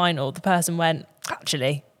actual final, the person went,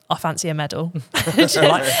 actually, I fancy a medal. I sort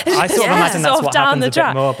of imagine that's what happens a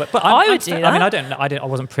bit more. But I would do that. I mean, I don't know. I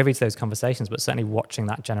wasn't privy to those conversations, but certainly watching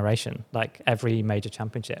that generation, like every major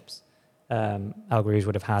championships, El Garouche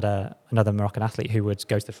would have had another Moroccan athlete who would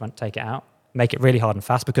go to the front, take it out, make it really hard and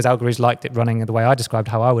fast because El Garouche liked it running the way I described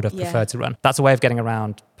how I would have preferred to run. That's a way of getting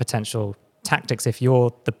around potential tactics if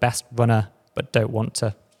you're the best runner but don't want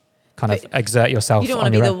to kind of exert yourself. You don't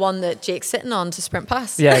want to be the one that Jake's sitting on to sprint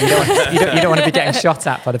past. Yeah, you don't want to be getting shot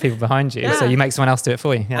at by the people behind you, so you make someone else do it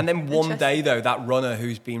for you. Yeah. And then one day, though, that runner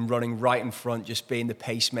who's been running right in front, just being the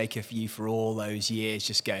pacemaker for you for all those years,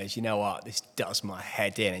 just goes, you know what, this does my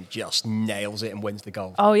head in and just nails it and wins the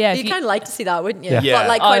gold. Oh yeah, You kind of like to see that, wouldn't you? Yeah. Yeah. But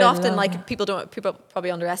like quite I often, love like people probably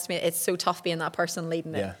underestimate. It's so tough being that person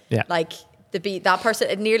leading it. Yeah. Like that person,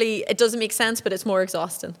 it doesn't make sense, but it's more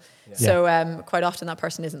exhausting. So quite often that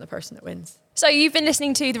person isn't the person that wins. So you've been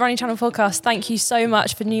listening to the Running Channel podcast. Thank you so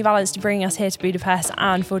much for New Balance to bringing us here to Budapest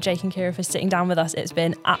and for Jake and Kira for sitting down with us. It's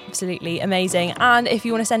been absolutely amazing. And if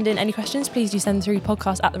you want to send in any questions, please do send them through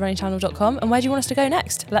podcast@therunningchannel.com. And where do you want us to go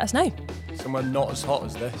next? Let us know. Somewhere not as hot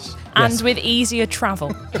as this. And with easier travel.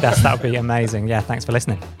 That would be amazing. Yeah, thanks for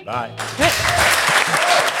listening. Bye.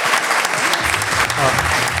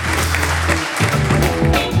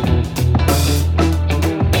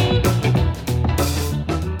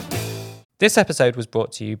 This episode was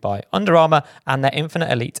brought to you by Under Armour and their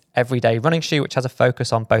Infinite Elite everyday running shoe, which has a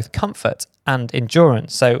focus on both comfort and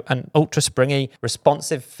endurance. So an ultra springy,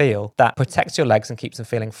 responsive feel that protects your legs and keeps them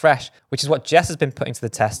feeling fresh, which is what Jess has been putting to the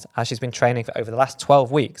test as she's been training for over the last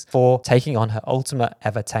 12 weeks for taking on her ultimate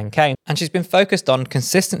ever 10K. And she's been focused on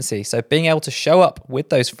consistency. So being able to show up with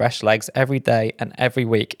those fresh legs every day and every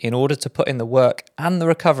week in order to put in the work and the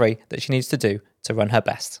recovery that she needs to do to run her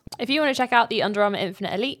best. If you want to check out the Under Armour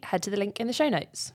Infinite Elite, head to the link in the show notes.